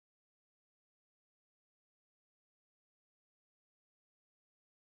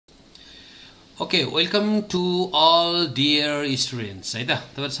Okay, welcome to all dear students है त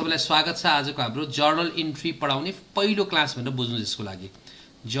तपाईहरु सबैलाई स्वागत छ आजको हाम्रो जर्नल इन्ट्री पढाउने पहिलो क्लास भनेर बुझ्नु यसको लागि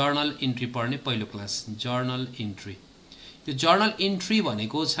जर्नल इन्ट्री पढ्ने पहिलो क्लास जर्नल इन्ट्री यो जर्नल इन्ट्री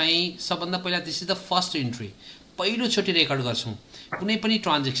भनेको चाहिँ सबभन्दा पहिला this is the first entry पहिलो चोटी रेकर्ड गर्छौं कुनै पनि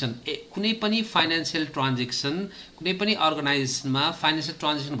ट्रान्ज्याक्सन कुनै पनि फाइनान्शियल ट्रान्ज्याक्सन कुनै पनि अर्गनाइजेसनमा फाइनान्शियल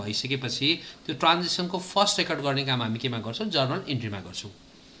ट्रान्ज्याक्सन भइसकेपछि त्यो ट्रान्ज्याक्सनको फर्स्ट रेकर्ड गर्ने काम हामी केमा गर्छौं जर्नल इन्ट्रीमा गर्छौं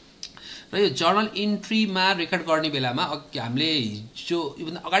र यो जर्नल इन्ट्रीमा रेकर्ड गर्ने बेलामा हामीले जो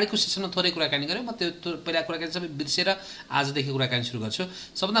इभन अगाडिको सेसनमा थोरै कुराकानी गर्यौं म त्यो पहिला कुराकानी सबै बिर्सेर आजदेखि कुराकानी सुरु गर्छु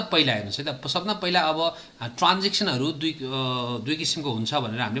सबभन्दा पहिला हेर्नुस् है त सबभन्दा पहिला अब ट्रान्ज्याक्सनहरु दुई किसिमको हुन्छ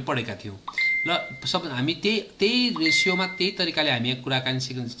भनेर हामीले पढेका थियौं र सब हामी त्यही रेशियोमा त्यही तरिकाले हामी कुराकानी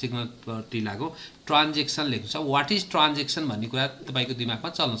सिक्नपट्टि लागौं ट्रान्ज्याक्सन लेख्नु छ व्हाट इज ट्रान्ज्याक्सन भन्ने कुरा तपाईको दिमागमा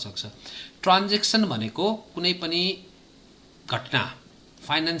चल्न सक्छ ट्रान्ज्याक्सन भनेको कुनै पनि घटना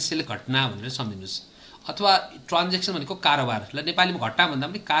फाइनान्शियल घटना भनेर सम्झिनुस् अथवा ट्रान्ज्याक्सन भनेको कारोबार ल नेपालीमा घटना भन्दा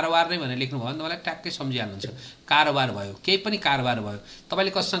पनि कारोबार नै भनेर लेख्नु भयो भने तपाईलाई ट्याक्कै सम्झिहाल्नुहुन्छ कारोबार भयो केही पनि कारोबार भयो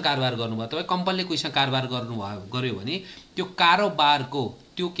तपाईले कससँग कारोबार गर्नुभयो तपाई कम्पनीले कुसँग कारोबार गर्यो भने त्यो कारोबारको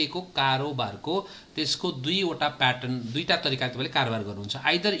त्यो केको कारोबारको त्यसको दुईवटा प्याटर्न दुईटा तरिकाले तपाईले कारोबार गर्नुहुन्छ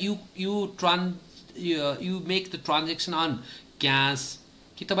either you make the transaction on cash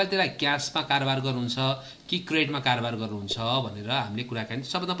कि तपाईले त्यसलाई क्याशमा कारोबार गर्नुहुन्छ कि क्रेडिटमा कारोबार गर्नुहुन्छ भनेर हामीले कुराकानी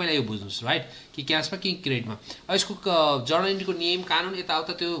सबभन्दा पहिला यो बुझ्नुस् राइट कि क्याशमा कि क्रेडिटमा यसको जर्नल इन्ट्रीको नियम कानुन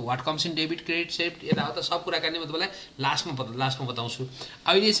यताउता त्यो what comes in debit credit सेफ्ट यताउता सब कुराकानी म तपाईलाई लास्टमा बताउँछु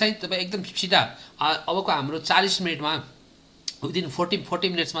अहिले चाहिँ तपाई एकदम सिधा अबको हाम्रो 40 मिनेटमा विदिन 40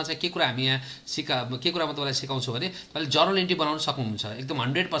 मिनेट्समा चाहिँ के कुरा हामी यहाँ के कुरा म तपाईलाई सिकाउँछु भने तपाईले जर्नल इन्ट्री बनाउन सक्नुहुन्छ एकदम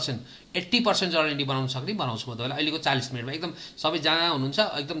 100% 80% जर्नल इन्ट्री बनाउन सक्ने बनाउँछु म तपाईलाई अहिलेको 40 मिनेटमा एकदम सबै जना हुनुहुन्छ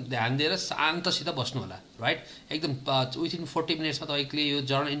एकदम ध्यान दिएर शान्तसित बस्नु होला राइट एकदम विदिन 40 मिनेट्समा तपाईले यो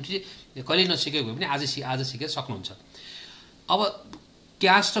जर्नल इन्ट्री कहिले नसिकेको भए पनि आज सिकेर सक्नुहुन्छ अब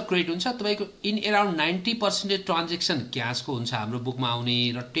क्याश र क्रेडिट हुन्छ तपाईको इन अराउन्ड 90% ट्रान्ज्याक्सन क्याशको हुन्छ हाम्रो बुकमा आउने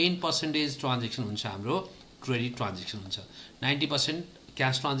र 10% ट्रान्ज्याक्सन हुन्छ हाम्रो क्रेडिट ट्रान्ज्याक्सन हुन्छ 90%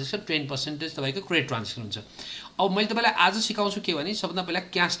 क्याश ट्रान्ज्याक्सन 10% तपाईको क्रेडिट ट्रान्ज्याक्सन हुन्छ अब मैले तपाईलाई आज सिकाउँछु के भने सबभन्दा पहिला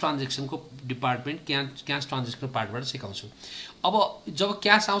क्याश ट्रान्ज्याक्सनको डिपार्टमेन्ट क्याश ट्रान्ज्याक्सनको पार्टबाट सिकाउँछु अब जब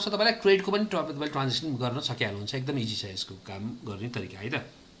क्याश आउँछ तपाईलाई क्रेडिटको पनि तपाईले ट्रान्ज्याक्सन गर्न सकिहाल्नुहुन्छ एकदम इजी छ यसको काम गर्ने तरिका है त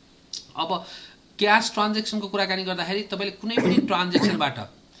अब क्याश ट्रान्ज्याक्सनको कुराकानी गर्दाखेरि तपाईले कुनै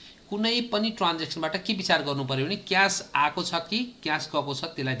पनि ट्रान्ज्याक्सनबाट के विचार गर्नु पर्यो भने क्याश आको छ कि क्याश गएको छ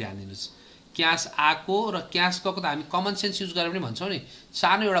त्यसलाई ध्यान दिनुस् क्याश आको र क्याश गएको त हामी कमन सेन्स युज गरेर पनि भन्छौं नि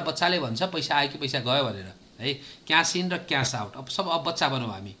सानो एउटा बच्चाले भन्छ पैसा आयो कि पैसा गयो भनेर है क्याश इन र क्याश आउट अब बच्चा बनौं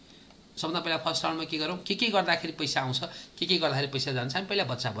हामी सबभन्दा पहिला फर्स्ट राउन्डमा के गरौं के गर्दाखेरि पैसा आउँछ के गर्दाखेरि पैसा जान्छ हामी पहिला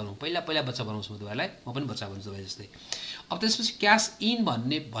बच्चा बनौं पहिला बच्चा बनाउँछु तपाईलाई म पनि बच्चा बन्छु तपाईँ जस्तै अब त्यसपछि क्याश इन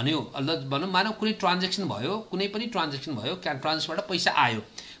भन्यो भनौं मानौ कुनै ट्रान्ज्याक्सन भयो कुनै पनि ट्रान्ज्याक्सन भयो ट्रान्ज्याक्सनबाट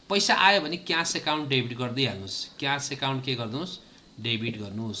पैसा आयो भने क्याश एकाउन्ट डेबिट गर्दै हाल्नुस् क्याश एकाउन्ट के गर्नुस् डेबिट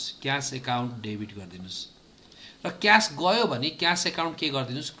गर्नुस् क्याश एकाउन्ट डेबिट गर्दिनुस् र क्याश गयो भने क्याश एकाउन्ट के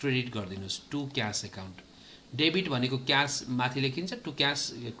गर्दिनुस् credit गर्दिनुस् to cash account debit भनेको क्याश माथि लेखिन्छ टु क्याश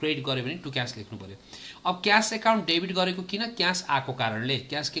क्रेडिट गर्यो भने टु क्याश लेख्नु पर्यो अब क्याश एकाउन्ट डेबिट गरेको किन क्याश आको कारणले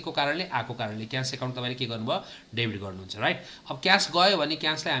क्याश केको कारणले आको कारणले क्याश एकाउन्ट तपाईले के गर्नुभयो डेबिट गर्नुहुन्छ राइट अब क्याश गयो भने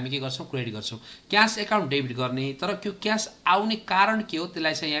क्याशलाई हामी के गर्छौं क्रेडिट गर्छौं क्याश एकाउन्ट डेबिट गर्ने तर त्यो क्याश आउने कारण के हो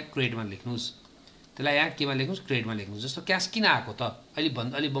त्यसलाई चाहिँ यहाँ क्रेडिटमा लेख्नुस् त्यसलाई यहाँ केमा लेख्नुस् क्रेडिटमा लेख्नुस् जस्तो क्याश किन आको त अलि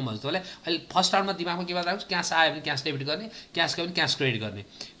बम भन्छु तपाईलाई अहिले फर्स्ट राउन्डमा दिमागमा के राख्नुस् क्याश आयो भने क्याश डेबिट गर्ने क्याश गयो भने क्याश क्रेडिट गर्ने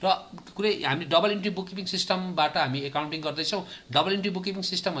र कुनै हामी डबल इन्ट्री बुककीपिङ सिस्टमबाट हामी एकाउन्टिङ गर्दैछौं डबल इन्ट्री बुककीपिङ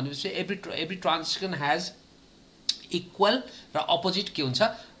सिस्टम भनेपछि एभ्री ट्रान्ज्याक्सन हैज इक्वल र अपोजिट के हुन्छ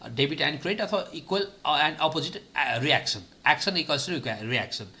डेबिट एन्ड क्रेडिट अथवा equal and opposite reaction action equals to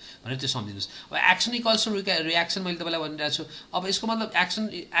reaction भनेर त्यो सम्झिनुस् अब एक्सन इक्वल्स टु रिएक्सन मैले तपाईलाई भनिरहेको छु अब यसको मतलब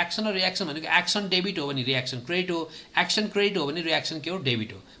एक्सन र रिएक्सन भनेको एक्सन डेबिट हो भने रिएक्सन क्रेडिट हो एक्सन क्रेडिट हो भने रिएक्सन के हो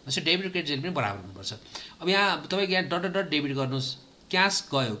डेबिट हो भनेपछि डेबिट र क्रेडिट जहिले पनि बराबर हुनुपर्छ अब यहाँ तपाईको यहाँ डट डेबिट गर्नुस् क्याश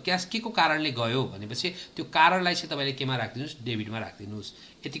गयो क्याश के को कारणले गयो भनेपछि त्यो कारणलाई चाहिँ तपाईले केमा राख्दिनुस् डेबिटमा राख्दिनुस्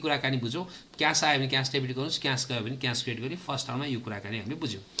यति कुराकानी बुझौं क्याश आयो भने क्याश डेबिट गर्नुस् क्याश गयो भने क्याश क्रेडिट गर्ने फर्स्ट राउन्डमा यो कुराकानी हामीले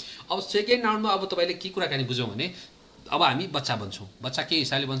बुझ्यौं अब सेकेन्ड राउन्डमा अब तपाईले के कुराकानी बुझौं भने अब हामी बच्चा बन्छौं बच्चा के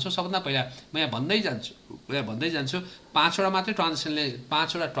हिसाबले बन्छौं सबभन्दा पहिला म यहाँ भन्दै जान्छु 5 वटा मात्रै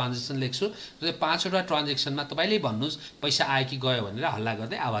ट्रान्ज्याक्सन लेख्छु र 5 वटा ट्रान्ज्याक्सनमा तपाईले भन्नुस् पैसा आयो कि गयो भनेर हल्ला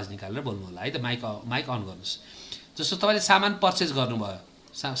गर्दै आवाज निकालेर बोल्नु होला है त माइक अन गर्नुस् जस्तो तपाईले सामान पर्चेज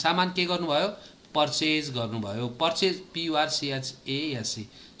गर्नुभयो सामान के गर्नुभयो पर्चेज गर्नुभयो पर्चेज PURCHASE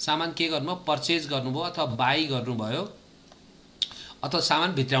सामान के गर्नुभयो पर्चेज गर्नुभयो अथवा बाइ गर्नुभयो अथवा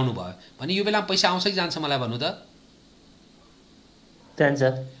सामान भित्राउनु भयो भने यो बेलामा पैसा आउँछ कि जान्छ मलाई भन्नु त जान्छ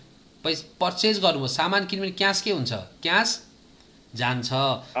पर्चेज गर्नुभयो सामान किन्यो भने क्यास के हुन्छ क्यास जान्छ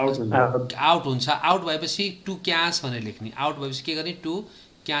आउट हुन्छ आउट भएपछि टु क्यास भनेर लेख्ने आउट भएपछि के गर्ने टु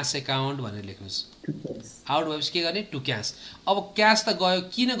क्यास एकाउन्ट भनेर लेख्नुस् आउट भएपछि के गर्ने टु क्यास अब क्यास त गयो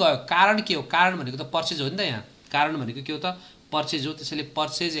किन गयो कारण के हो कारण भनेको त पर्चेज हो नि त यहाँ कारण भनेको के हो त पर्चेज हो त्यसैले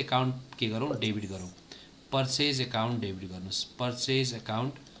पर्चेज एकाउन्ट के गरौँ डेबिट गरौँ पर्चेज एकाउन्ट डेबिट गर्नुस् पर्चेज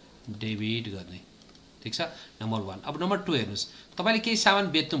एकाउन्ट डेबिट गर्ने ठीक छ नम्बर 1 अब नम्बर 2 हेर्नुस् तपाईले केही सामान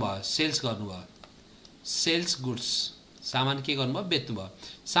बेच्नु भयो सेल्स गर्नुभयो सेल्स गुड्स सामान के गर्नुभयो बेच्नु भयो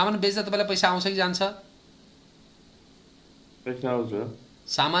सामान बेच्दा तपाईलाई पैसा आउँछ कि जान्छ पैसा आउँछ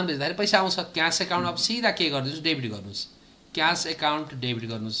सामान बेच्दाखेरि पैसा आउँछ क्यास एकाउन्ट अब सिधा के गर्नुस् डेबिट गर्नुस् क्यास एकाउन्ट डेबिट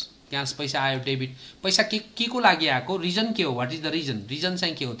गर्नुस् क्यास पैसा आयो डेबिट पैसा के को लागि आएको रिजन के हो what is the reason reason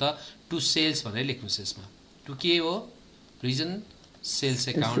चाहिँ के हो त टु सेल्स भनेर लेख्नुस् यसमा टु के हो रिजन सेल्स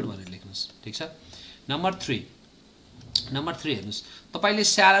एकाउन्ट भनेर लेख्नुस् ठीक छ नम्बर 3 हेर्नुस् तपाईले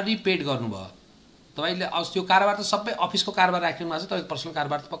स्यालेरी पेड गर्नुभयो तपाईले त्यो कारोबार त सबै अफिसको कारोबार राख्नु भएको छ तपाईको पर्सनल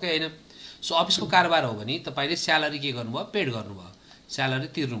कारोबार त पक्कै हैन सो अफिसको कारोबार हो भने तपाईले स्यालेरी के गर्नुभयो पेड गर्नुभयो स्यालेरी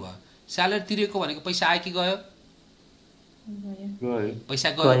तिर्नुभयो स्यालेरी तिरेको भनेको पैसा आयो कि गयो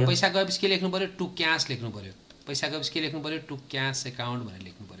पैसा गएपछि के लेख्नु पर्यो टु क्यास लेख्नु पर्यो पैसा गएपछि के लेख्नु पर्यो टु क्यास एकाउन्ट भनेर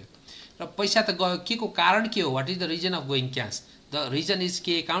लेख्नु पर्यो र पैसा त गयो के को कारण के हो what is the reason of going cash the reason is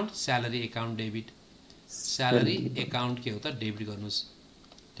के account salary account debit salary account के हो त डेबिट गर्नुस्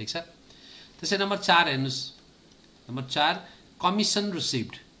ठीक छ त्यसै नम्बर 4 हेर्नुस् number 4 commission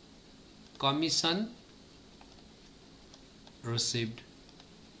received commission received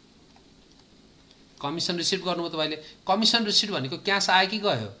commission receive गर्नुभयो तपाईले कमिसन रिसिभ भनेको क्यास आयो कि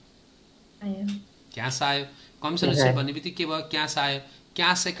गयो आयो क्यास आयो कमिसन रिसिभ भन्ने बित्तिकै के भयो क्यास आयो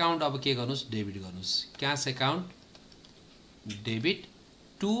क्यास एकाउन्ट अब के गर्नुस् डेबिट गर्नुस् क्यास एकाउन्ट डेबिट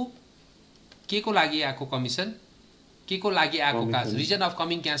टु के को लागि आएको कमिसन के को लागि आएको cash reason of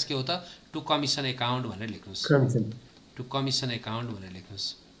coming cash के हो त टु कमिसन एकाउन्ट भनेर लेख्नुस् टु कमिसन एकाउन्ट भनेर लेख्नुस्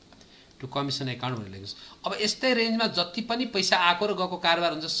टु कमिसन एकाउन्ट भनेर लेख्नुस् अब यस्तै रेन्जमा जति पनि पैसा आएको र गएको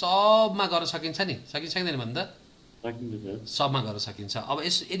कारोबार हुन्छ सबमा गर्न सकिन्छ नि सकिन्छ सक्दैन भन्दा सबमा गर्न सकिन्छ अब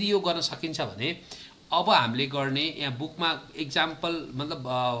यदि यो गर्न सकिन्छ भने अब हामीले गर्ने यहाँ बुकमा एक्जाम्पल मतलब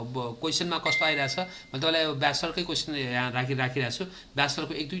क्वेसनमा कस्तो आइरहेछ मैले तपाईलाई ब्याचलरकै क्वेसन यहाँ राखिरहेको छु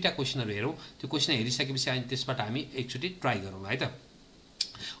ब्याचलरको एक दुईटा क्वेसनहरु हेरौँ त्यो क्वेसन हेरिसकेपछि अनि त्यसबाट हामी एकचोटी ट्राई गरौँ है त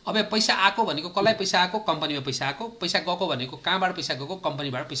अब पैसा आएको भनेको कसलाई पैसा आएको कम्पनीमा पैसा आएको पैसा गएको भनेको कहाँबाट पैसा गएको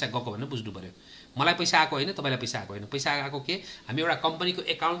कम्पनीबाट पैसा गएको भनेर बुझ्नु पर्यो मलाई पैसा आएको हैन तपाईलाई पैसा आएको हैन पैसा आएको के हामी एउटा कम्पनीको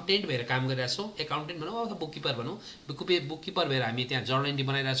एकाउन्टेन्ट भएर काम गरिरहेका छौं एकाउन्टेन्ट भनौं अथवा बुककिपर भनौं बुककिपर भएर हामी त्यहाँ जर्नल इन्ट्री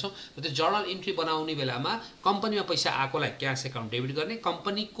बनाइरहेका छौं र त्यो जर्नल इन्ट्री बनाउने बेलामा कम्पनीमा पैसा आएकोलाई क्याश एकाउन्ट डेबिट गर्ने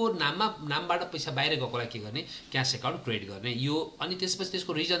कम्पनीको नामबाट पैसा बाहिर गएकोलाई के गर्ने क्याश एकाउन्ट क्रेडिट गर्ने यो अनि त्यसपछि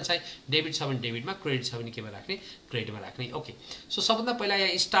त्यसको रिजन चाहिँ डेबिट छ भने डेबिटमा क्रेडिट छ भने केमा राख्ने क्रेडिटमा राख्ने ओके सो सबभन्दा पहिला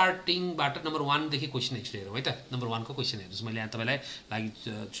यहाँ स्टार्टिङबाट नम्बर 1 देखि क्वेशन नेक्स्ट हेरौँ है त नम्बर 1 को क्वेशन हेर्नुस् मैले यहाँ तपाईलाई लागि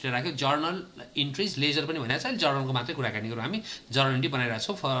छुट्याइ राखेँ जर्नल इन्ट्रीज लेजर पनि भनेको छ जर्नलको मात्रै कुराकानी गरौँ हामी जर्नल इन्ट्री बनाइरहेको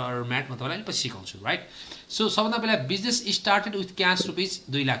छौँ फर्म्याट म तपाईलाई पछि सिकाउँछु राइट सो सबभन्दा पहिला business started with cash rupees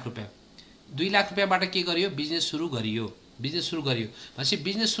 2 lakh रुपैयाँ 2 लाख रुपैयाँबाट के गरियो बिजनेस सुरु गरियो भनेपछि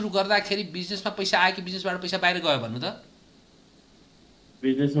बिजनेस सुरु गर्दाखेरि बिजनेसमा पैसा आयो कि बिजनेसबाट पैसा बाहिर गयो भन्नु त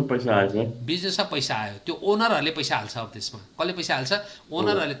बिजनेसमा पैसा आयो सर बिजनेसमा पैसा आयो त्यो ओनरहरुले पैसा हाल्छ अब त्यसमा कसले पैसा हाल्छ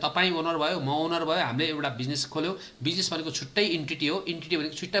ओनरहरुले तपाई ओनर भयो म ओनर भयो हामीले एउटा बिजनेस खोल्यो बिजनेस भनेको छुट्टै एन्टिटी हो एन्टिटी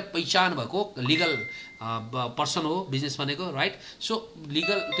भनेको छुट्टै पहिचान भएको लिगल पर्सन हो बिजनेस भनेको राइट सो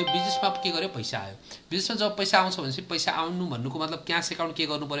लिगल त्यो बिजनेसमा के गर्यो पैसा आयो बिजनेसमा जब पैसा आउँछ भनेपछि पैसा आउनु भन्नुको मतलब क्याश एकाउन्ट के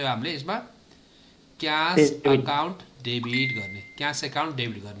गर्नु पर्यो हामीले यसमा क्याश एकाउन्ट डेबिट गर्ने क्याश एकाउन्ट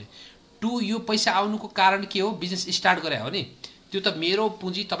डेबिट गर्ने टु यो पैसा आउनुको कारण के हो बिजनेस स्टार्ट गरे हो नि त्यो त मेरो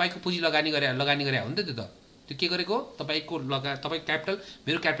पुँजी तपाईको पुँजी लगानी गरे हो नि त त्यो के गरेको तपाईको तपाईको क्यापिटल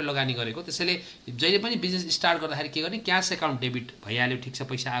मेरो क्यापिटल लगानी गरेको त्यसैले जहिले पनि बिजनेस स्टार्ट गर्दाखेरि के गर्ने क्याश एकाउन्ट डेबिट भइहाल्यो ठीक छ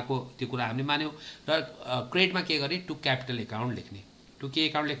पैसा आएको त्यो कुरा हामीले मान्यौ र क्रेडिटमा के गर्ने टु क्यापिटल एकाउन्ट लेख्ने टु के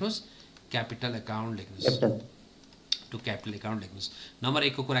account लेख्नुस् capital account लेख्नुस् to capital account लेख्नुस्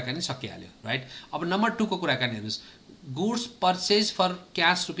number 1 को कुराकानी सकिहाल्यो राइट अब नम्बर 2 को कुराकानी हेर्नुस् goods purchase for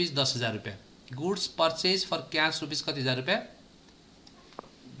cash rupees 10000 रुपैयाँ goods purchase for cash rupees कति हजार रुपैयाँ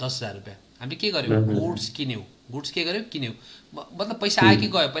 10000 रुपैयाँ हामीले के गर्यौ गुड्स के गर्यौ किन्यौ मतलब पैसा आयो कि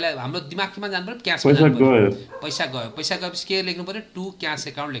गयो पहिला हाम्रो दिमागमा जानु पर्यो क्याशमा जानु पर्यो पैसा गएपछि के लेख्नु पर्यो टु क्याश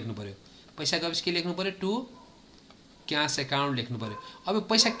एकाउन्ट लेख्नु पर्यो पैसा गएपछि के लेख्नु पर्यो टु क्याश एकाउन्ट लेख्नु पर्यो अब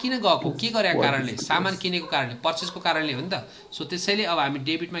पैसा किन गएको के गरेको कारणले सामान किनेको कारणले पर्चेजको कारणले हो नि त सो त्यसैले अब हामी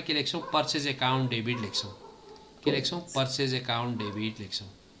डेबिटमा के लेख्छौं पर्चेज एकाउन्ट डेबिट लेख्छौं के लेख्छौं पर्चेज एकाउन्ट डेबिट लेख्छौं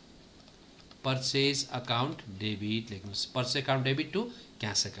purchase account debit लेख्नुस् purchase account debit to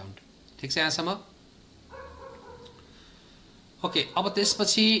cash account ठीक छ यहाँसम्म ओके अब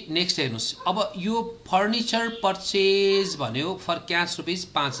त्यसपछि नेक्स्ट हेर्नुहोस् अब यो फर्निचर पर्चेज भन्यो फर क्यास रुपिस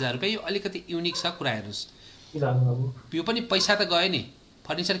 5,000 रुपियाँ यो अलिकति युनिक छ कुरा हेर्नुहोस् यो पनि पैसा त गयो नि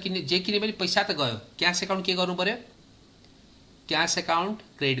फर्निचर किन्ने जे किने पनि पैसा त गयो क्यास एकाउन्ट के गर्नु पर्यो क्यास एकाउन्ट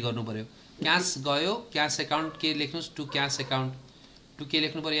क्रेडिट गर्नु पर्यो क्यास गयो क्यास एकाउन्ट के लेख्नुहोस् टु क्यास एकाउन्ट टु के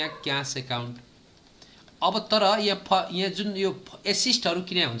लेख्नु पर्यो यहाँ क्यास एकाउन्ट अब तर यहाँ जुन यो एसिस्टहरू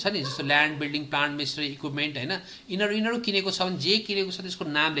किने हुन्छ नि जस्तो land building plant machinery equipment होइन यिनीहरू किनेको छ भने जे किनेको छ त्यसको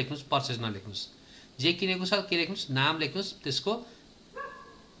नाम लेख्नुहोस् पर्चेज नलेख्नुहोस् जे किनेको छ के लेख्नुहोस् नाम लेख्नुहोस् त्यसको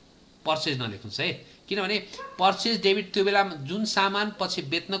पर्चेज नलेख्नुहोस् है किनभने पर्चेज डेबिट त्यो बेला जुन सामान पछि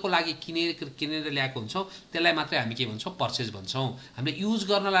बेच्नको लागि किनेर ल्याएको हुन्छौँ त्यसलाई मात्रै हामी के भन्छौँ पर्चेज भन्छौँ हामीले युज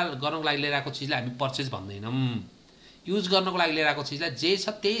गर्नको लागि लिएर आएको चिजलाई हामी पर्चेज भन्दैनौँ युज गर्नको लागि लिएर आएको चिजलाई जे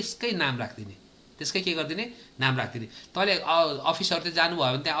छ त्यसकै नाम राखिदिने त्यसकै के गरिदिने नाम राखिदिने तपाईँले अफिसहरूतिर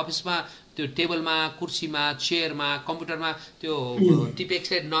जानुभयो भने त्यहाँ अफिसमा त्यो टेबलमा कुर्सीमा चेयरमा कम्प्युटरमा त्यो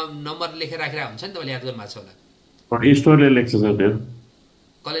टिपेक्सले नम्बर लेखेर राखिरहेको हुन्छ नि तपाईँले याद गर्नुभएको छ होला स्टोरले लेख्छ सर त्यो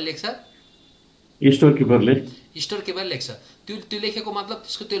कसले लेख्छ स्टोर किपरले लेख्छ त्यो लेखेको मतलब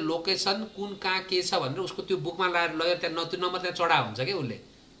त्यसको त्यो लोकेसन कुन कहाँ के छ भनेर उसको त्यो बुकमा लगेर त्यहाँ त्यो नम्बर त्यहाँ चढा हुन्छ क्या उसले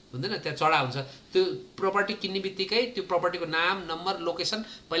हुँदैन त्यहाँ चढा हुन्छ त्यो प्रपर्टी किन्ने बित्तिकै त्यो प्रपर्टीको नाम नम्बर लोकेसन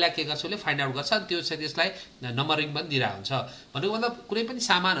पहिला के गर्छ उसले फाइन्ड आउट गर्छ अनि त्यो चाहिँ त्यसलाई नम्बरिङ पनि दिइरहेको हुन्छ भनेको मतलब कुनै पनि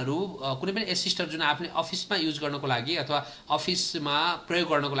सामानहरू कुनै पनि एसिस्टर जुन आफ्नो अफिसमा युज गर्नको लागि अथवा अफिसमा प्रयोग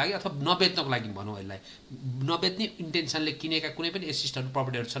गर्नको लागि अथवा नबेच्नको लागि भनौँ यसलाई नबेच्ने इन्टेन्सनले किनेका कुनै पनि एसिस्टहरू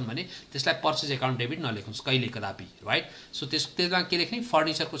प्रपर्टीहरू छन् भने त्यसलाई पर्चेज एकाउन्ट डेबिट नलेख्नुहोस् कहिले कदापि राइट सो त्यसमा के लेख्ने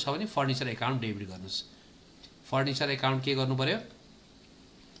फर्निचरको छ भने फर्निचर एकाउन्ट डेबिट गर्नुहोस् फर्निचर एकाउन्ट के गर्नु पर्यो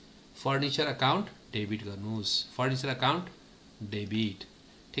फर्निचर अकाउन्ट डेबिट गर्नुहोस् फर्निचर अकाउन्ट डेबिट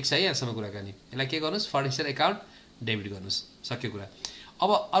ठिक छ है यहाँसम्म कुराकानी यसलाई के गर्नुहोस् फर्निचर एकाउन्ट डेबिट गर्नुहोस् सक्यो कुरा अब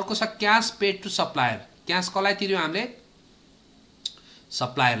अर्को छ cash paid to supplier cash कसलाई तिर्यो हामीले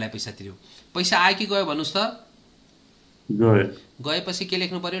सप्लायरलाई पैसा तिर्यो पैसा आयो कि गयो भन्नुहोस् त गएपछि के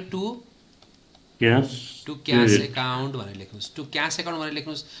लेख्नु पर्यो टु क्यास एकाउन्ट भनेर लेख्नुहोस् टु क्यास एकाउन्ट भनेर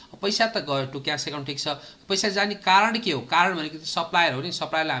लेख्नुहोस् पैसा त गयो टु क्यास एकाउन्ट ठिक छ पैसा जाने कारण के हो कारण भनेको सप्लायर हो नि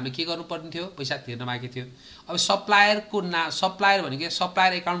सप्लायरलाई हामीले के गर्नुपर्ने थियो पैसा तिर्न बाँकी थियो अब सप्लायर भनेको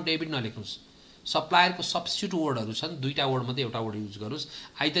सप्लायर एकाउन्ट डेबिट नलेख्नुहोस् सप्लायरको सब्स्टिट्युट वर्डहरू छन् दुईवटा वर्ड मात्रै एउटा वर्ड युज गर्नुहोस्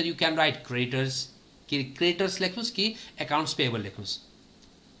either you can write creditors लेख्नुहोस् कि एकाउन्ट्स पेएबल लेख्नुहोस्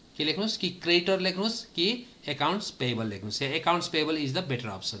के लेख्नुहोस् कि क्रेडिटर लेख्नुहोस् कि एकाउन्ट्स पेएबल लेख्नुहोस् accounts payable is the better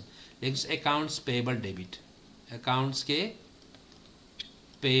option लेख्नुहोस् एकाउन्ट्स पेएबल डेबिट एकाउन्ट्स के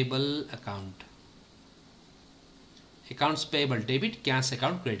payable account accounts payable debit cash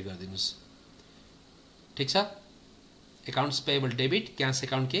account credit गरिदिनुहोस् ठिक छ accounts payable debit cash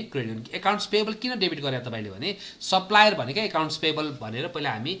account के क्रेडिट एकाउन्ट्स पेएबल किन डेबिट गरे तपाईँले भने सप्लायर भनेकै एकाउन्ट्स पेएबल भनेर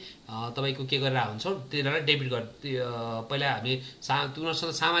पहिला हामी तपाईँको के गरेर हुन्छौँ तिनीहरूलाई डेबिट पहिला हामी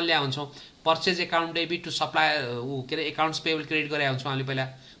उनीहरूसँग सामान ल्याए हुन्छौँ purchase account debit to supplier के अरे एकाउन्ट्स पेएबल क्रेडिट गरे हुन्छौँ हामीले पहिला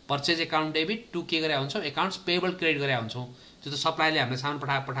पर्चेज एकाउन्ट डेबिट टु के गरे हुन्छौँ एकाउन्ट्स पेएबल क्रेडिट गरे हुन्छौँ त्यो त सप्लायरले हामीलाई सामान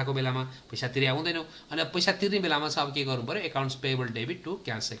पठाएको बेलामा पैसा तिर्या हुँदैनौँ अनि पैसा तिर्ने बेलामा चाहिँ अब के गर्नु पऱ्यो accounts payable debit to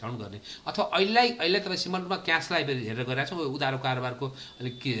cash account गर्ने अथवा अहिले तपाईँ सिम्पल रूपमा क्यासलाई हेरेर गरिरहेको छ उधारो कारोबारको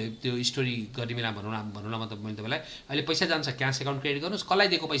अलिक त्यो स्टोरी गर्ने बेला भनौँ मतलब मैले तपाईँलाई अहिले पैसा जान्छ क्यास एकाउन्ट क्रेडिट गर्नुहोस् कसलाई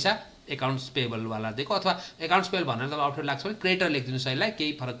दिएको पैसा एकाउन्ट्स पेएबलवाला दिएको अथवा एकाउन्ट्स पेएबल भनेर तपाईँ अप्ठ्यारो लाग्छ भने क्रेडिटर लेखिदिनुहोस् यसलाई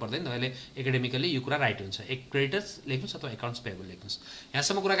केही फरक पर्दैन तपाईँले एकाडेमिकली यो कुरा राइट हुन्छ एक क्रेडिटर्स लेख्नुहोस् अथवा एकाउन्ट्स पेएबल लेख्नुहोस्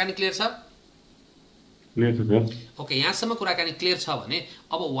यहाँसम्म कुराकानी क्लियर छ ओके यहाँसम्म कुराकानी क्लियर छ भने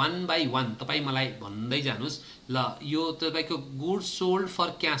अब वान बाई वान तपाईँ मलाई भन्दै जानुहोस् ल यो तपाईँको गुड्स सोल्ड फर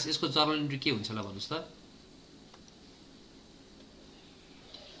क्यास यसको जर्नल इन्ट्री के हुन्छ ल भन्नुहोस् त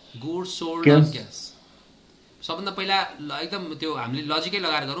गुड्स सोल्ड फर क्यास सबभन्दा पहिला एकदम त्यो हामीले लजिकै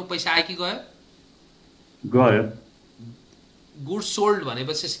लगाएर गरौँ पैसा आयो कि गयो गुड्स सोल्ड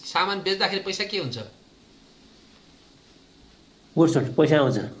भनेपछि सामान बेच्दाखेरि पैसा के हुन्छ गुड्स सोल्ड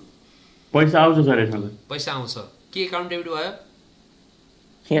पैसा आउँछ सर यसमा पैसा आउँछ के एकाउन्ट डेबिट भयो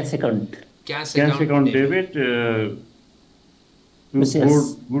cash account debit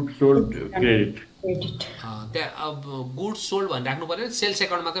good sold credit त्यहाँ अब गुड सोल्ड भनि राख्नु पर्यो सेल्स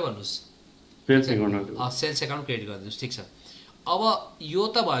एकाउन्ट मात्रै भन्नुहोस् सेल्स एकाउन्ट क्रेडिट गरिदिनुहोस् ठिक छ अब यो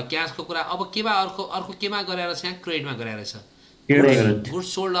त भयो क्यासको कुरा अब केमा अर्को केमा गरेर छ यहाँ क्रेडिटमा गरेर छ गुड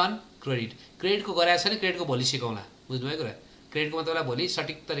सोल्ड अन क्रेडिटको गरेर छ नि क्रेडिटको भोलि सिकाउँला बुझ्नुभयो कुरा क्रेडिटको मतलब भोलि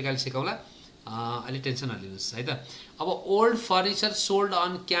सठिक तरिकाले सिकाउँला अलि टेन्सन नलिनुहोस् है त अब old furniture sold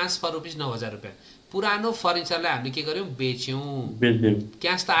on cash for rupees 9,000 रुपियाँ पुरानो फर्निचरलाई हामीले के गर्यौँ बेच्यौँ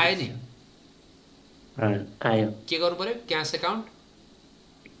क्यास त आयो नि आयो के गर्नु पर्यो क्यास एकाउन्ट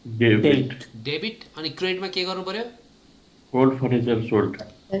डेबिट अनि क्रेडिटमा के गर्नु पर्यो old furniture sold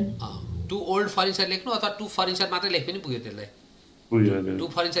to old furniture लेख्नु अथवा टु फर्निचर मात्रै लेख्नु पनि पुग्यो त्यसलाई बुझ्यो टु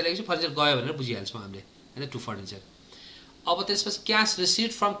फर्निचर लेखेपछि फर्निचर गयो भनेर बुझिहाल्छौँ हामीले होइन टु फर्निचर। अब त्यसपछि cash receive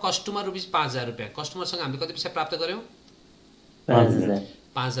from customer rupees 5,000 रुपियाँ। कस्टमरसँग हामीले कति पैसा प्राप्त गऱ्यौँ? 5,000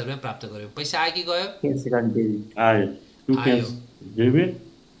 5,000 रुपियाँ प्राप्त गऱ्यौँ। पैसा आयो कि गयो? क्यास एकाउन्ट डेबिट आयो टु आयो। Cash debit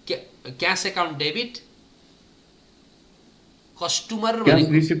cash account debit customer cash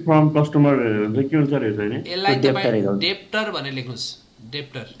भनेको रिसिभ फ्रम कस्टमर हुन्छ के हुन्छ रे हैन यसलाई डेप्टर तपाईँ account। डेप्टर भनेर लेख्नुहोस्।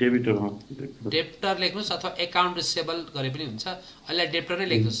 डेप्टर डेप्टर लेख्नुहोस् अथवा एकाउन्ट रिसेबल गरे पनि हुन्छ। अहिले डेप्टर नै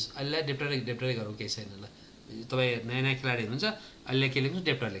लेख्नुहोस्। अहिले डेप्टरै गरौँ केही छैन ल। तपाईँ नयाँ नयाँ खेलाडी हुनुहुन्छ अहिले के लेख्नुहोस्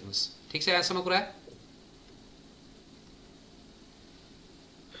डेप्टर लेख्नुहोस्। ठिक छ यहाँसम्म कुरा?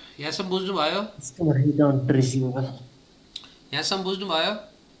 यहाँसम्म बुझ्नुभयो? कस्टमर एकाउन्ट रिसिभेबल यहाँसम्म बुझ्नुभयो?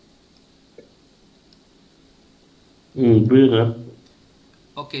 बुझ्यो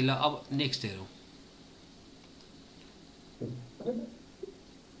ओके ल अब नेक्स्ट हेरौँ।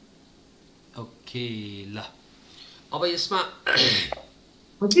 ओके ल अब यसमा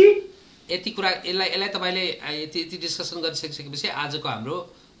यति कुरा यसलाई तपाईँले यति डिस्कसन गरिसकेपछि आजको हाम्रो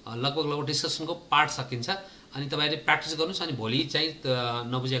लगभग डिस्कसनको पार्ट सकिन्छ। अनि तपाईँले प्र्याक्टिस गर्नुहोस् अनि भोलि चाहिँ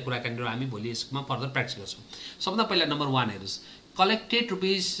नबुझेको कुराकानीहरू हामी भोलि यसमा फर्दर प्र्याक्टिस गर्छौँ। सबभन्दा पहिला नम्बर 1 हेर्नुहोस्। Collected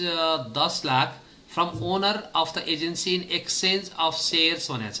rupees 10 lakh from owner of the agency in exchange of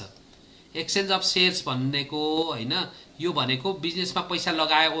shares भनेको छ। एक्सचेन्ज अफ सेयर्स भनेको होइन यो भनेको बिजनेसमा पैसा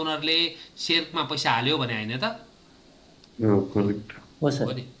लगायो ओनरले सेयरमा पैसा हाल्यो भने होइन त? करेक्ट हो सर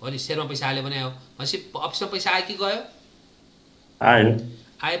हो नि सेयरमा पैसा हाल्यो भने हो भनेपछि अफिसमा पैसा आयो कि गयो? आयो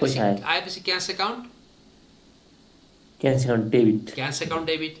आएपछि cash account cash account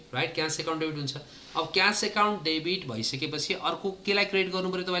debit right cash account debit हुन्छ। अब क्यास एकाउन्ट डेबिट भइसकेपछि अर्को केलाई क्रेडिट गर्नु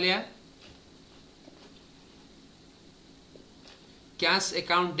पर्यो तपाईँले? यहाँ क्यास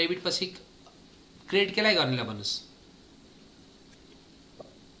एकाउन्ट डेबिट पछि क्रेडिट केलाई गर्नेलाई भन्नुहोस्?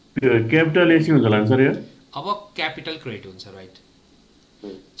 क्यापिटल एसी हुन्छ होला सर यो? अब क्यापिटल क्रेडिट हुन्छ राइट।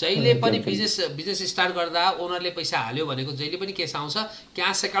 जहिले पनि बिजनेस स्टार्ट गर्दा ओनरले पैसा हाल्यो भनेको जहिले पनि केस आउँछ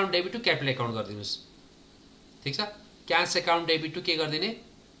cash account debit to capital account गरिदिनुहोस्। ठिक छ क्यास एकाउन्ट डेबिट टु के गरिदिने?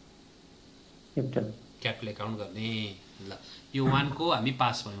 क्यापिटल एकाउन्ट गर्ने। ल यो 1 को हामी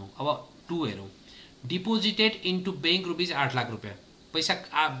पास भयौँ। अब 2 हेरौँ। Deposited into bank rupees 8 lakh रुपियाँ। पैसा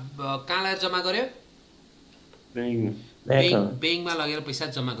कहाँ लगेर जम्मा गर्यो? ब्याङ्कमा लगेर पैसा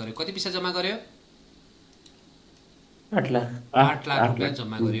जम्मा गर्यो। कति पैसा जम्मा गर्यो? 8 लाख 8 लाख रुपियाँ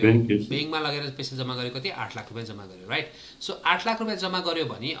जम्मा गर्यो। ब्याङ्कमा लगेर पैसा जम्मा गर्यो कति? 8 लाख रुपियाँ जम्मा गर्यो राइट। सो 8 लाख रुपियाँ जम्मा गर्यो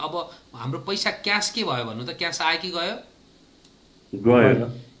भने अब हाम्रो पैसा क्यास के भयो भन्नु त? क्यास आयो कि गयो? गयो।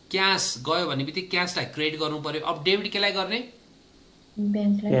 क्यास गयो भने बित्तिकै क्यासलाई क्रेडिट गर्नु पर्यो। अब डेबिट केलाई गर्ने?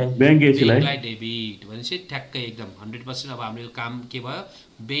 ब्याङ्कलाई डेबिट भनेपछि ठ्याक्कै एकदम 100% अब हाम्रो काम के भयो?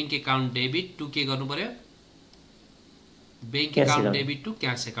 ब्याङ्क एकाउन्ट डेबिट टु के गर्नु पर्यो? Bank account debit to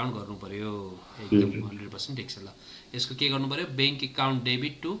cash account गर्नु पर्यो। एकदम 100% ठिक छ। ल यसको के गर्नु पर्यो? Bank account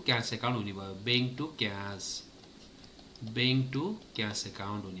debit to cash account हुने भयो। ब्याङ्क टु क्यास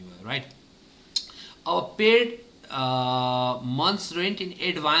एकाउन्ट हुने भयो राइट। अब paid months rent in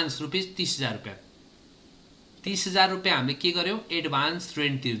advance rupees 30,000 रुपियाँ। 30,000 रुपियाँ हामीले के गर्यौँ? Advance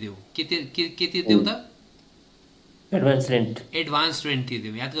rent तिर्दियौँ। के तिर्दियौँ त? Advance rent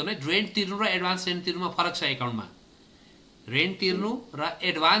तिर्दियौँ। याद गर्नु है रेन्ट तिर्नु र एडभान्स रेन्ट तिर्नुमा फरक छ। एकाउन्टमा रेन्ट तिर्नु र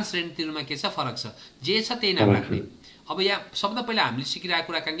एडभान्स रेन्ट तिर्नुमा के छ? फरक छ। जे छ त्यही नाम राख्ने। अब यहाँ सबभन्दा पहिला हामीले सिकिरहेको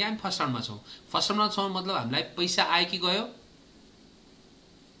कुराकानी हामी फर्स्ट राउन्डमा छौँ। फर्स्ट राउन्डमा छौँ मतलब हामीलाई पैसा आयो कि गयो?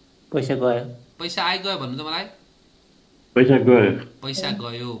 पैसा आयो गयो भन्नु त मलाई? पैसा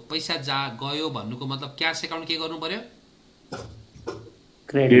गयो। पैसा गयो भन्नुको मतलब क्यास एकाउन्ट के गर्नु पर्यो?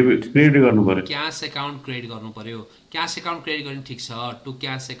 क्रेडिट गर्नु पर्यो। क्यास एकाउन्ट क्रेडिट गर्नु पर्यो। क्यास एकाउन्ट क्रेडिट गर्ने ठिक छ। टु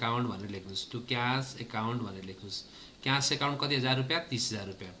क्यास एकाउन्ट भनेर लेख्नुहोस्। टु क्यास एकाउन्ट भनेर लेख्नुहोस्। क्यास एकाउन्ट कति 1000 रुपियाँ? 30,000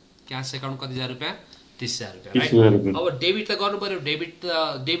 रुपियाँ। क्यास एकाउन्ट कति 1000 रुपियाँ? 30,000 रुपियाँ राइट। अब डेबिट त गर्नु पर्यो। डेबिट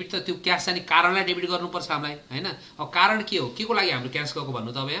त त्यो क्यास जाने कारणलाई डेबिट गर्नुपर्छ हामीलाई होइन। अब कारण के हो? के को लागि हाम्रो क्यास गएको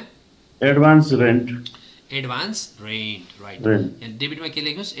भन्नु त? अब यहाँ एडभान्स रेन्ट राइट। डेबिटमा के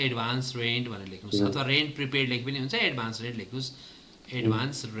लेख्नुहोस्? एडभान्स रेन्ट भनेर लेख्नुहोस् अथवा रेन्ट प्रिपेड लेखे पनि हुन्छ। एडभान्स रेन्ट लेख्नुहोस्।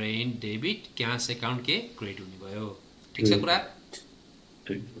 Advance rent debit cash account के क्रेडिट हुने भयो। ठिक छ कुरा?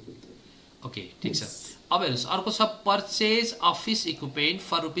 ओके ठिक छ। अब हेर्नुहोस् अर्को छ purchase office equipment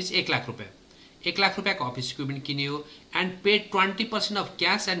for rupees 1 lakh रुपियाँ। 1 लाख रुपियाँको अफिस इक्विपमेन्ट किन्यो and paid 20% of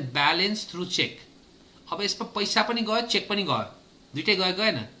cash and balance through check. अब यसमा पैसा पनि गयो चेक पनि गयो। दुइटै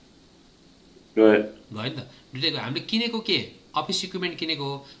गएन? गयो नि त दुइटै गयो। हामीले किनेको के? अफिस इक्विपमेन्ट किनेको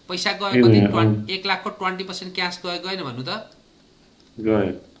हो। पैसा गयो कति? 1 लाखको 20% क्यास गएन भन्नु त?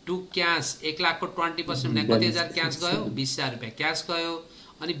 गयो। टु क्यास 1 लाखको 20% भने कति हजार क्यास गयो? 20,000 रुपियाँ क्यास गयो।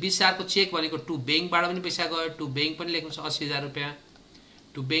 अनि 20,000 को चेक भनेको टु ब्याङ्कबाट पनि पैसा गयो। टु ब्याङ्क पनि लेख्नुहोस् 80,000 रुपियाँ।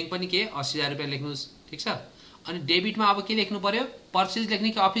 टु ब्याङ्क पनि के? 80,000 रुपियाँ लेख्नुहोस्। ठिक छ। अनि डेबिटमा अब के लेख्नु पर्यो पर्चेज लेख्ने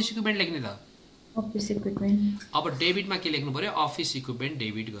कि अफिस इक्विपमेन्ट लेख्ने त अफिस इक्विपमेन्ट अब डेबिटमा के लेख्नु पर्यो अफिस इक्विपमेन्ट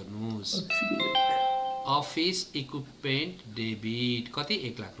डेबिट गर्नुस् अफिस इक्विपमेन्ट डेबिट कति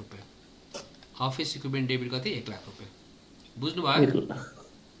 1 लाख रुपैयाँ अफिस इक्विपमेन्ट डेबिट कति 1 लाख रुपैयाँ बुझ्नु भयो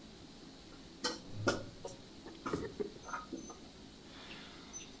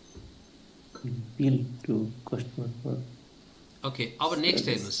बिल टु कस्टमर ओके अब नेक्स्ट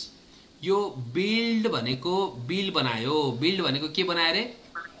हेर्नुस् यो बिल्ड भनेको बिल बनायो बिल्ड भनेको के बनायो रे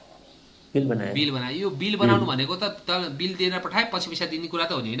बिल बनायो बिल बनायो यो बिल बनाउनु भनेको त बिल दिएर पठाए पछि पैसा दिने कुरा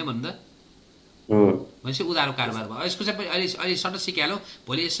त हो नि हैन भन्नु त भनेपछि उधारो कारोबार भयो यसको चाहिँ अहिले सट्ट सिकिहालौँ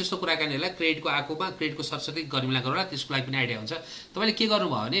भोलि यस्तो यस्तो कुराकानीहरूलाई क्रेडिटको आएकोमा क्रेडिटको सरस्वती गर्मीला गरौँला त्यसको लागि पनि आइडिया हुन्छ तपाईँले के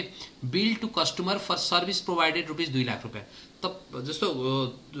गर्नुभयो भने bill to customer for service provided rupees 2 lakh रुपियाँ त जस्तो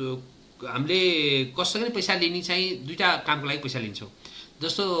हामीले कसैले पनि पैसा लिने चाहिँ दुईटा कामको लागि पैसा लिन्छौँ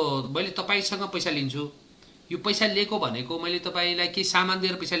जस्तो मैले तपाईँसँग पैसा लिन्छु यो पैसा लिएको भनेको मैले तपाईँलाई के सामान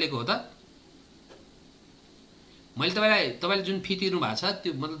दिएर पैसा लिएको हो त मैले तपाईँले जुन फी तिर्नु भएको छ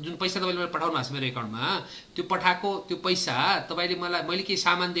त्यो मतलब जुन पैसा तपाईँले मलाई पठाउनु भएको छ मेरो एकाउन्टमा त्यो पठाएको त्यो पैसा तपाईँले मलाई मैले के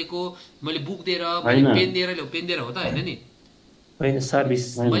सामान दिएको मैले बुक दिएर मैले पेन दिएर हो त होइन नि मैले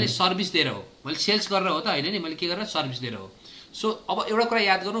सर्भिस दिएर हो मैले सेल्स गरेर हो त होइन नि मैले के गरेर सर्भिस दिएर हो सो अब एउटा कुरा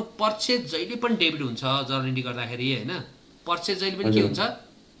याद गर्नु पर्चेज जहिले पनि डेबिट हुन्छ जर्नली गर्दाखेरि होइन पर्चेज जहिले पनि के हुन्छ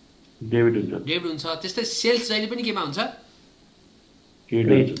डेबिट हुन्छ त्यस्तै सेल्स जहिले पनि केमा हुन्छ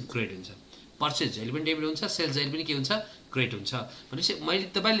क्रेडिट हुन्छ पर्चेज जहिले पनि डेबिट हुन्छ सेल्स जहिले पनि के हुन्छ क्रेडिट हुन्छ भनेपछि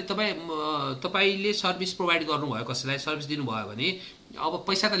मैले तपाईँले सर्भिस प्रोभाइड गर्नुभयो कसैलाई सर्भिस दिनुभयो भने अब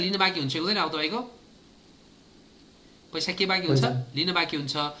पैसा त लिन बाँकी हुन्छ हुँदैन अब तपाईँको पैसा के बाँकी हुन्छ लिन बाँकी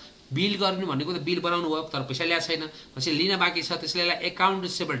हुन्छ बिल गर्नु भनेको त बिल बनाउनु भयो तर पैसा ल्याएको छैन भनेपछि लिन बाँकी छ त्यसले एकाउन्ट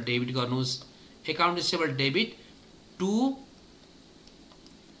रिसिभेबल डेबिट गर्नुहोस् account receivable debit to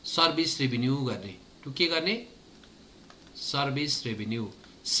service revenue गर्ने टु के गर्ने सर्भिस रेभिन्यू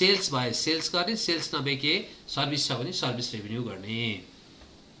सेल्स भयो सेल्स गर्ने सेल्स नभए के सर्भिस छ भने सर्भिस रेभिन्यू गर्ने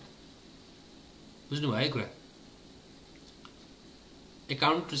बुझ्नु भयो कुरा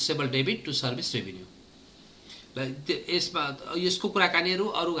account receivable debit to service revenue यसमा यसको कुराकानीहरू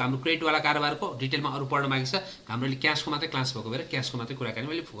अरू हाम्रो क्रेडिटवाला कारोबारको डिटेलमा अरू पढ्न बाँकी छ हाम्रोले क्यासको मात्रै क्लास भएको भएर क्यासको मात्रै कुराकानी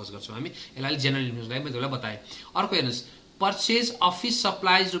मैले फोकस गर्छौँ हामी यसलाई जेनरल इन्फर्मेसनलाई मैले तपाईँलाई बताएँ अर्को हेर्नुहोस् पर्चेज अफिस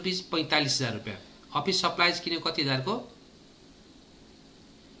सप्लाइज रुपिस 45,000 रुपियाँ अफिस सप्लाइज किन्यो कति हजारको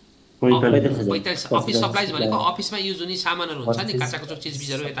 45 अफिस सप्लाइज भनेको अफिसमा युज हुने सामानहरू हुन्छ नि काचाकुचो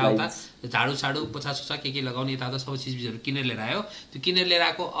चिजबिजहरू यताउता झाडु 50 के लगाउने यताउता सबै चिजबिजहरू किनेर लिएर आयो त्यो किनेर लिएर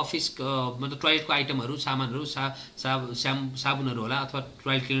आएको अफिस मतलब टोयलेटको आइटमहरू सामानहरू साबुनहरू होला अथवा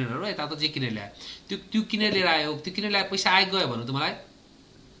टोयलेट क्लिनरहरू यताउता जे किनेर ल्यायो त्यो किनेर लिएर आयो त्यो किनेर ल्याएर पैसा आयो गयो भन्नु त मलाई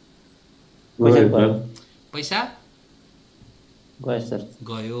पैसा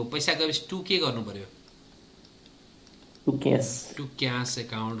गयो पैसा गएपछि टु के गर्नु पर्यो टु क्यास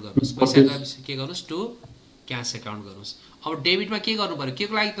एकाउन्ट गर्नुहोस् पैसा गएपछि के गर्नुहोस् टु क्यास एकाउन्ट गर्नुहोस् अब डेबिटमा के गर्नु पर्यो के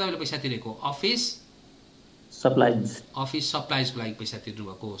को लागि तपाईँले पैसा तिरेको अफिस सप्लाइजको लागि पैसा तिर्नु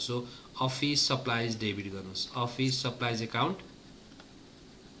भएको सो अफिस सप्लाइज डेबिट गर्नुहोस् अफिस सप्लाइज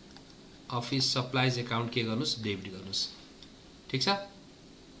एकाउन्ट के गर्नुहोस् डेबिट गर्नुहोस् ठिक छ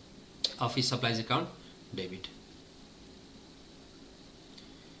office supplies account debit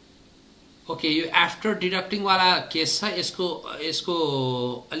okay यो आफ्टर डिडक्टिङ वाला केस छ यसको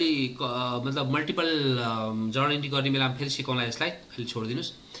अलि मतलब मल्टिपल जर्नल एन्ट्री गर्ने बेलामा फेरि सिकाउँला यसलाई अलि छोडिदिनुस्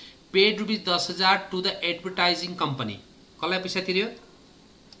paid rupees 10,000 to the advertising company कसलाई पैसा तिर्यो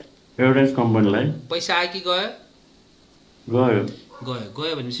एडभर्टाइज कम्पनीलाई पैसा आयो कि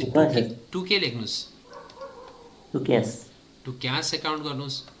गयो भनेपछि टु के लेख्नुस् टु क्यास एकाउन्ट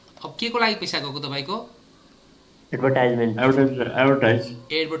गर्नुस् अब के को लागि पैसा गएको तपाईँको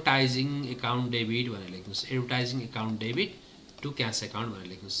एडभर्टाइजिङ एकाउन्ट डेबिट भनेर लेख्नुस् advertising account debit to cash account भनेर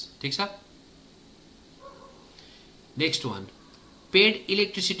लेख्नुस् ठिक छ next one paid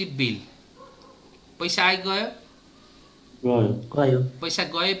electricity bill पैसा आइ गयो पैसा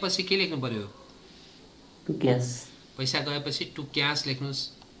गएपछि के लेख्नु पर्यो पैसा गएपछि to cash लेख्नुस्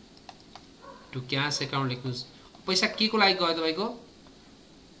to cash account लेख्नुस् पैसा के को लागि गयो तपाईँको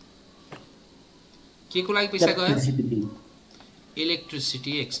के को लागि पैसा गयो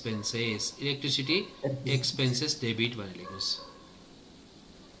इलेक्ट्रिसिटी एक्सपेन्सेस डेबिट भनेर लेख्नुस्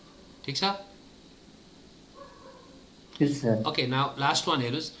ठिक छ ओके नाउ लास्ट वान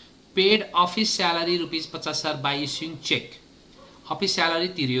हेर्नुस् paid office salary rupees 50,000 by issuing check office salary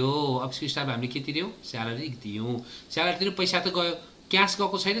तिर्यो अफिसको स्टाफले हामीले के तिर्यौँ स्यालेरी दियौँ स्यालेरी तिर्यो पैसा त गयो क्यास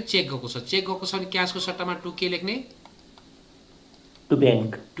गएको छैन चेक गएको छ चेक गएको छ भने क्यासको सट्टामा टु के लेख्ने to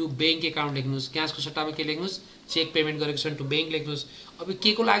bank to bank account लेख्नुहोस्। क्यासको सट्टामा के लेख्नुहोस्? चेक पेमेन्ट गरेको छ टु ब्याङ्क लेख्नुहोस्। अब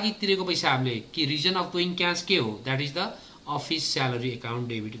के को लागि तिरेको पैसा हामीले कि रिजन अफ गोइङ क्यास के हो? That is the office salary account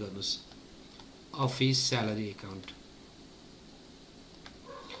debit गर्नुहोस्। Office salary account,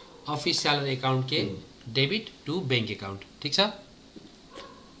 office salary account के डेबिट टु ब्याङ्क एकाउन्ट। ठिक छ।